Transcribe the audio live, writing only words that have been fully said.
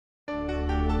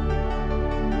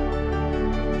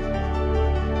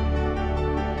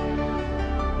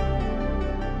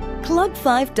Club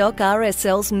 5 Dock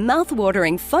RSL's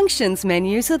mouth-watering functions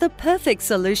menus are the perfect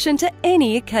solution to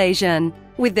any occasion.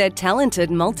 With their talented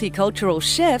multicultural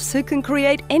chefs who can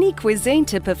create any cuisine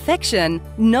to perfection,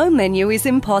 no menu is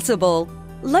impossible.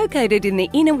 Located in the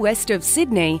inner west of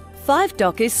Sydney, Five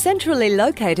Dock is centrally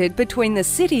located between the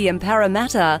city and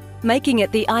Parramatta, making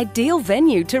it the ideal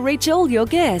venue to reach all your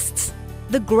guests.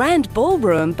 The Grand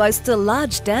Ballroom boasts a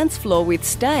large dance floor with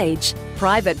stage,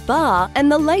 private bar and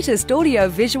the latest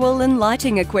audio-visual and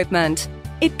lighting equipment.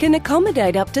 It can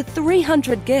accommodate up to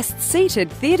 300 guests seated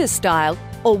theatre-style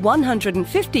or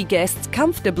 150 guests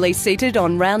comfortably seated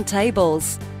on round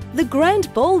tables. The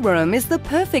Grand Ballroom is the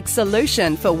perfect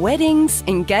solution for weddings,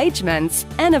 engagements,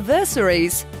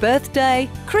 anniversaries, birthday,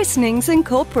 christenings and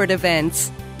corporate events.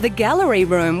 The Gallery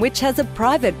Room, which has a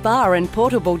private bar and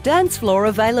portable dance floor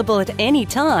available at any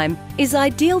time, is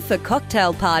ideal for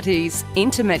cocktail parties,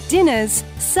 intimate dinners,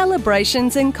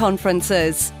 celebrations and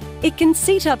conferences. It can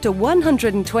seat up to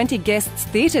 120 guests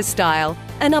theatre-style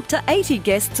and up to 80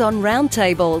 guests on round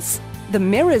tables. The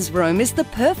Mirrors Room is the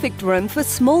perfect room for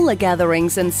smaller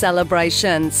gatherings and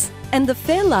celebrations. And the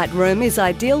Fairlight Room is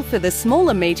ideal for the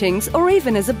smaller meetings or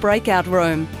even as a breakout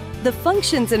room. The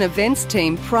Functions and Events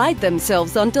team pride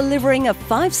themselves on delivering a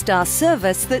 5-star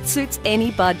service that suits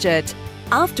any budget.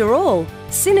 After all,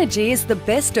 synergy is the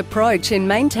best approach in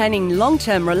maintaining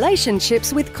long-term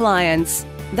relationships with clients.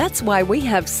 That's why we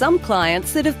have some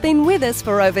clients that have been with us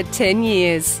for over 10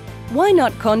 years. Why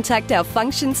not contact our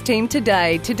Functions team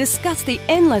today to discuss the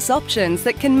endless options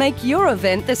that can make your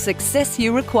event the success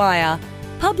you require?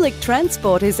 Public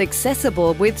transport is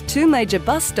accessible with 2 major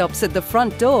bus stops at the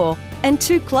front door and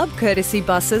 2 club courtesy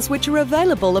buses which are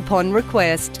available upon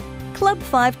request. Club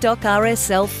 5 Dock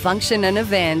RSL Function and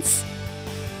Events.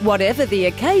 Whatever the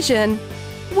occasion,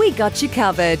 we got you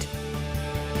covered.